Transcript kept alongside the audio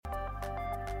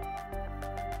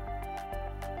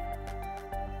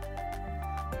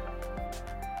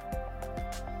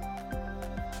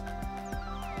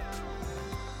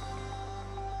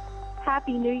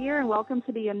Happy New Year and welcome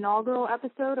to the inaugural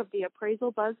episode of the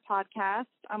Appraisal Buzz podcast.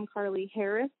 I'm Carly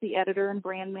Harris, the editor and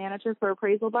brand manager for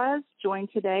Appraisal Buzz, joined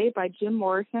today by Jim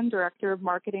Morrison, director of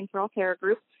marketing for Altera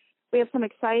Group. We have some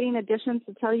exciting additions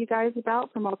to tell you guys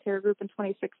about from Altera Group in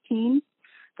 2016.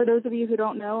 For those of you who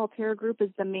don't know, Altera Group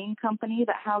is the main company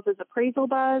that houses Appraisal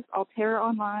Buzz, Altera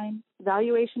Online,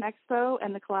 Valuation Expo,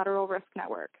 and the Collateral Risk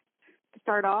Network. To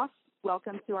start off,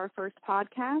 welcome to our first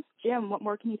podcast. Jim, what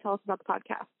more can you tell us about the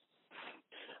podcast?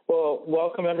 Well,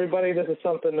 welcome, everybody. This is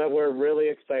something that we're really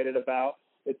excited about.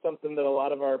 It's something that a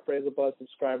lot of our Appraisal Buzz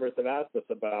subscribers have asked us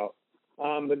about.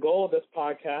 The goal of this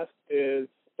podcast is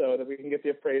so that we can get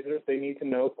the appraisers they need to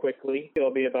know quickly.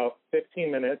 It'll be about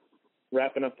 15 minutes,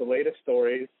 wrapping up the latest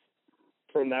stories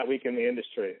from that week in the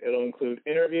industry. It'll include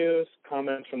interviews,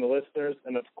 comments from the listeners,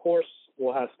 and, of course,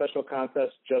 we'll have special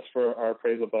contests just for our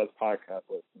Appraisal Buzz podcast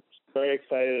listeners. Very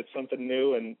excited. It's something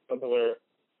new and something we're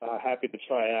happy to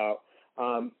try out.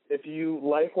 If you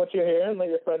like what you're hearing, let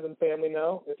your friends and family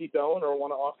know. If you don't or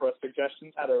want to offer us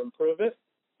suggestions how to improve it,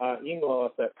 email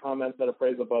us at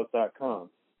comments@appraisalbuzz.com.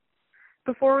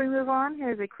 Before we move on,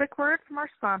 here's a quick word from our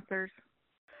sponsors.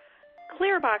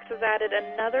 Clearbox has added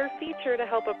another feature to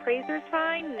help appraisers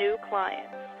find new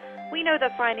clients. We know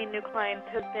that finding new clients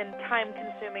has been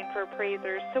time-consuming for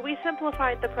appraisers, so we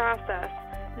simplified the process.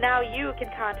 Now you can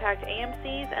contact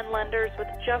AMCs and lenders with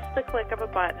just the click of a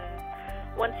button.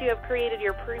 Once you have created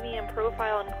your premium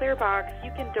profile in Clearbox, you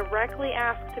can directly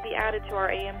ask to be added to our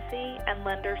AMC and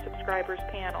lender subscribers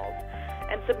panels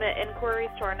and submit inquiries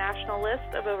to our national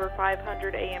list of over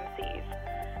 500 AMCs.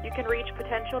 You can reach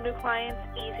potential new clients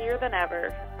easier than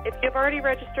ever. If you've already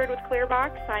registered with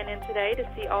Clearbox, sign in today to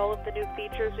see all of the new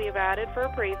features we have added for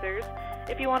appraisers.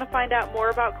 If you want to find out more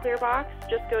about Clearbox,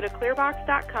 just go to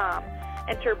clearbox.com.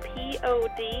 Enter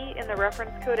POD in the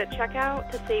reference code at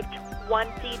checkout to save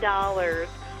 $20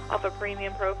 off a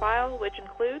premium profile, which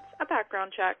includes a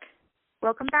background check.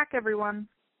 Welcome back, everyone.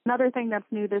 Another thing that's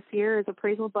new this year is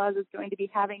Appraisal Buzz is going to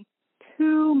be having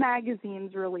 2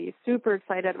 magazines released. Super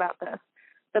excited about this.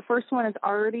 The first one is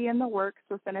already in the works.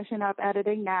 We're finishing up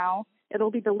editing now.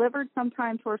 It'll be delivered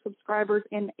sometime to our subscribers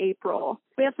in April.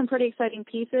 We have some pretty exciting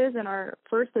pieces in our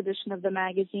first edition of the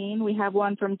magazine. We have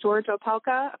one from George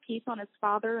Opelka, a piece on his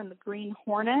father and the Green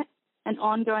Hornet, an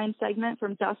ongoing segment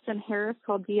from Dustin Harris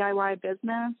called DIY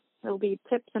Business. There'll be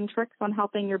tips and tricks on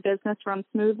helping your business run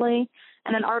smoothly,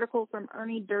 and an article from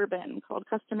Ernie Durbin called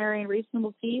Customary and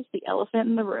Reasonable Fees, the Elephant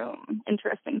in the Room.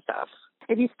 Interesting stuff.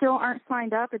 If you still aren't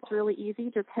signed up, it's really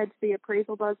easy. Just head to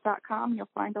theappraisalbuzz.com. You'll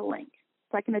find a link.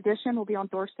 Second edition will be on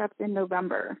doorsteps in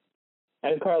November.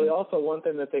 And, Carly, also one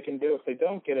thing that they can do if they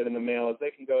don't get it in the mail is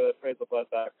they can go to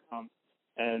appraisalbuzz.com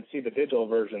and see the digital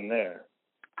version there.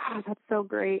 That's so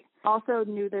great. Also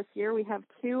new this year, we have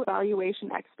 2 valuation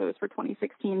expos for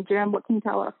 2016. Jim, what can you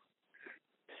tell us?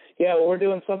 Yeah, well, we're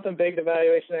doing something big to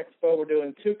Valuation Expo. We're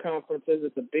doing 2 conferences.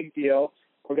 It's a big deal.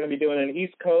 We're going to be doing an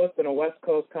East Coast and a West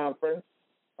Coast conference.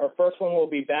 Our first one will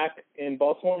be back in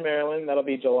Baltimore, Maryland. That'll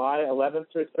be July 11th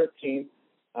through 13th,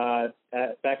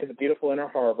 back at the beautiful Inner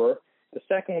Harbor. The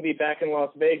second will be back in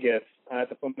Las Vegas at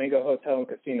the Flamingo Hotel and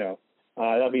Casino.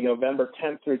 That'll be November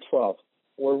 10th through 12th.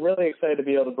 We're really excited to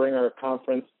be able to bring our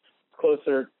conference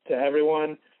closer to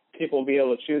everyone. People will be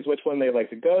able to choose which one they'd like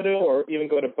to go to or even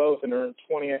go to both and earn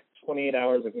 28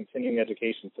 hours of continuing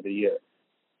education for the year.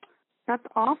 That's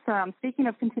awesome. Speaking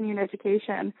of continuing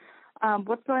education,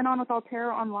 what's going on with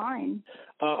Altera Online?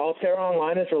 Altera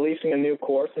Online is releasing a new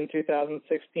course in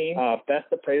 2016,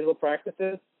 Best Appraisal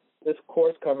Practices. This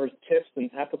course covers tips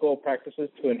and ethical practices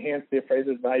to enhance the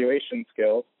appraiser's valuation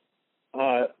skills.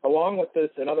 Along with this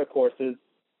and other courses,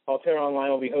 Altera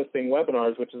Online will be hosting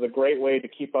webinars, which is a great way to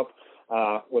keep up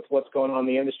with what's going on in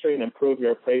the industry and improve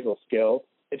your appraisal skills.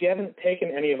 If you haven't taken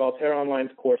any of Altera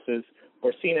Online's courses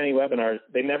or seen any webinars,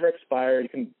 they never expire. You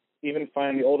can even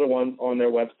find the older ones on their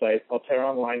website,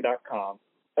 alteraonline.com.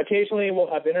 Occasionally,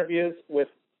 we'll have interviews with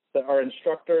our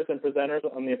instructors and presenters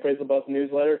on the Appraisal Buzz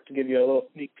newsletter to give you a little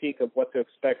sneak peek of what to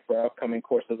expect for upcoming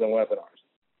courses and webinars.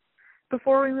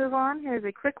 Before we move on, here's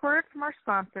a quick word from our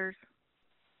sponsors.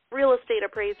 Real estate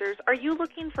appraisers, are you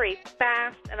looking for a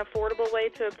fast and affordable way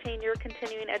to obtain your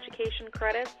continuing education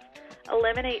credits,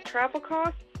 eliminate travel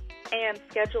costs, and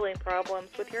scheduling problems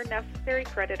with your necessary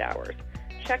credit hours?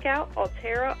 Check out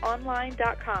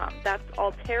alteraonline.com. That's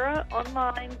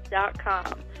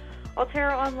alteraonline.com.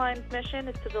 Altera Online's mission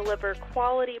is to deliver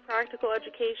quality practical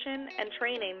education and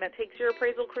training that takes your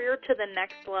appraisal career to the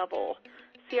next level.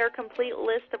 See our complete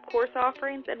list of course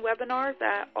offerings and webinars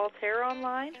at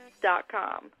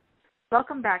alteraonline.com.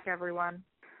 Welcome back, everyone.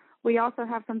 We also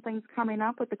have some things coming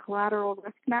up with the Collateral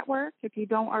Risk Network. If you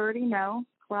don't already know,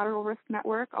 Collateral Risk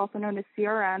Network, also known as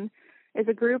CRN, is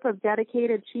a group of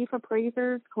dedicated chief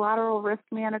appraisers, collateral risk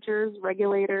managers,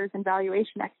 regulators, and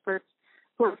valuation experts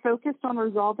who are focused on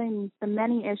resolving the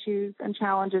many issues and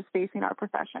challenges facing our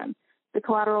profession. The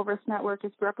Collateral Risk Network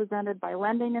is represented by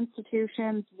lending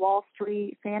institutions, Wall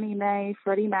Street, Fannie Mae,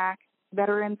 Freddie Mac,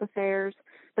 Veterans Affairs,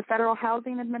 the Federal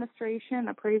Housing Administration,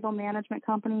 appraisal management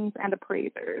companies, and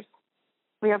appraisers.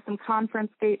 We have some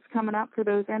conference dates coming up for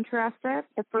those interested.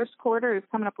 The first quarter is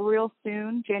coming up real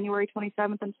soon, January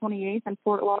 27th and 28th in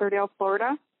Fort Lauderdale,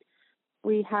 Florida.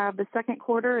 We have the second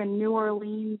quarter in New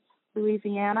Orleans,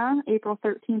 Louisiana, April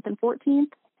 13th and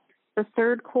 14th. The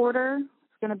third quarter is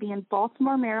going to be in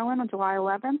Baltimore, Maryland on July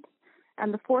 11th.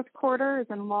 And the fourth quarter is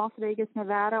in Las Vegas,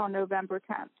 Nevada on November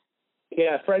 10th.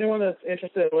 Yeah, for anyone that's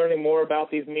interested in learning more about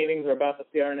these meetings or about the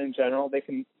CRN in general, they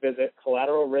can visit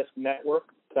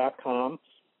collateralrisknetwork.com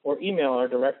or email our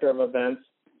Director of Events,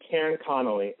 Karen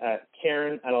Connolly, at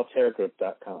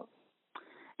karen@alteragroup.com.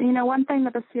 And one thing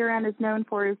that the CRN is known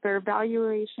for is their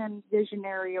Valuation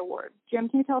Visionary Award. Jim,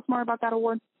 can you tell us more about that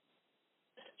award?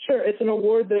 Sure. It's an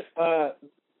award that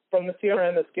from the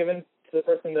CRN that's given to the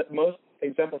person that most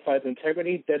exemplifies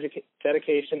integrity,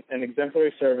 dedication, and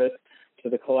exemplary service to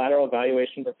the collateral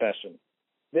valuation profession.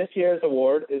 This year's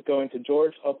award is going to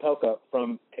George Opelka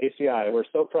from ACI. We're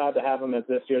so proud to have him as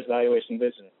this year's valuation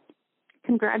visionary.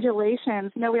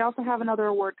 Congratulations. We also have another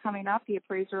award coming up, the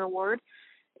Appraiser Award.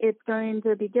 It's going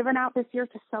to be given out this year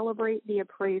to celebrate the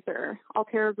appraiser.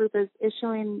 Altera Group is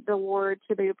issuing the award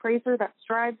to the appraiser that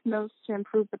strives most to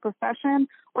improve the profession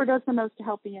or does the most to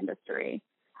help the industry.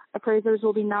 Appraisers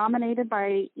will be nominated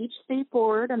by each state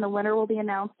board, and the winner will be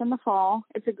announced in the fall.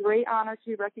 It's a great honor to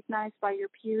be recognized by your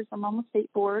peers among the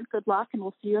state board. Good luck, and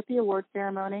we'll see you at the award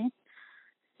ceremony.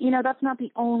 That's not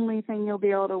the only thing you'll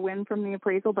be able to win from the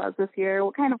Appraisal Buzz this year.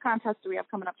 What kind of contest do we have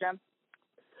coming up, Jim?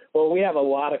 Well, we have a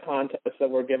lot of contests that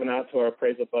we're giving out to our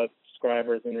Appraisal Buzz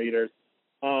subscribers and readers.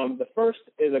 The first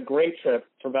is a great trip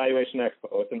for Valuation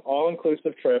Expo. It's an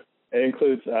all-inclusive trip. It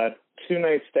includes a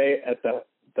 2-night stay at the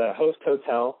host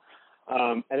hotel,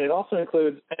 and it also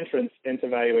includes entrance into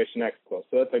Valuation Expo.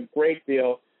 So it's a great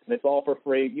deal, and it's all for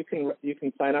free. You can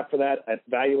sign up for that at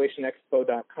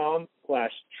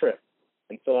valuationexpo.com/trip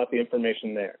and fill out the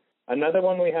information there. Another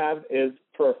one we have is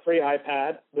for a free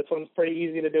iPad. This one's pretty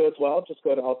easy to do as well. Just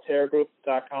go to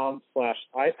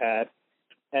alteragroup.com/iPad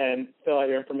and fill out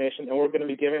your information, and we're going to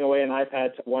be giving away an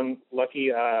iPad to one lucky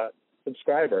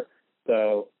subscriber.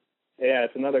 So, yeah,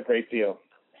 it's another great deal.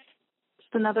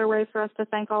 Just another way for us to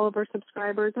thank all of our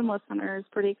subscribers and listeners.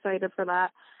 Pretty excited for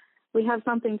that. We have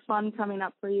something fun coming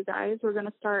up for you guys. We're going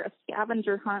to start a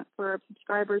scavenger hunt for our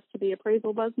subscribers to the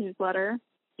Appraisal Buzz newsletter.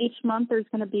 Each month there's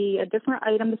going to be a different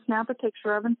item to snap a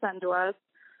picture of and send to us.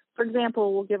 For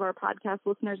example, we'll give our podcast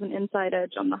listeners an inside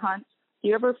edge on the hunt. Do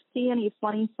you ever see any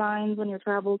funny signs on your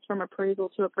travels from appraisal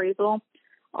to appraisal?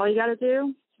 All you got to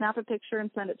do, snap a picture and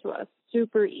send it to us.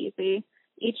 Super easy.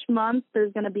 Each month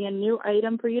there's going to be a new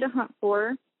item for you to hunt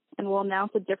for, and we'll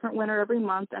announce a different winner every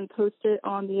month and post it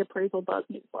on the Appraisal Buzz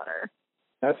newsletter.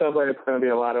 That sounds like it's going to be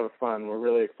a lot of fun. We're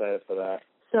really excited for that.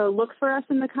 So look for us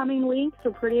in the coming weeks.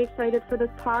 We're pretty excited for this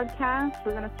podcast.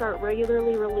 We're going to start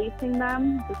regularly releasing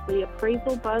them. This is the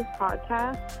Appraisal Buzz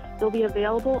podcast. They'll be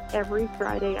available every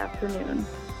Friday afternoon.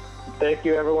 Thank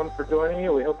you, everyone, for joining me.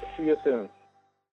 We hope to see you soon.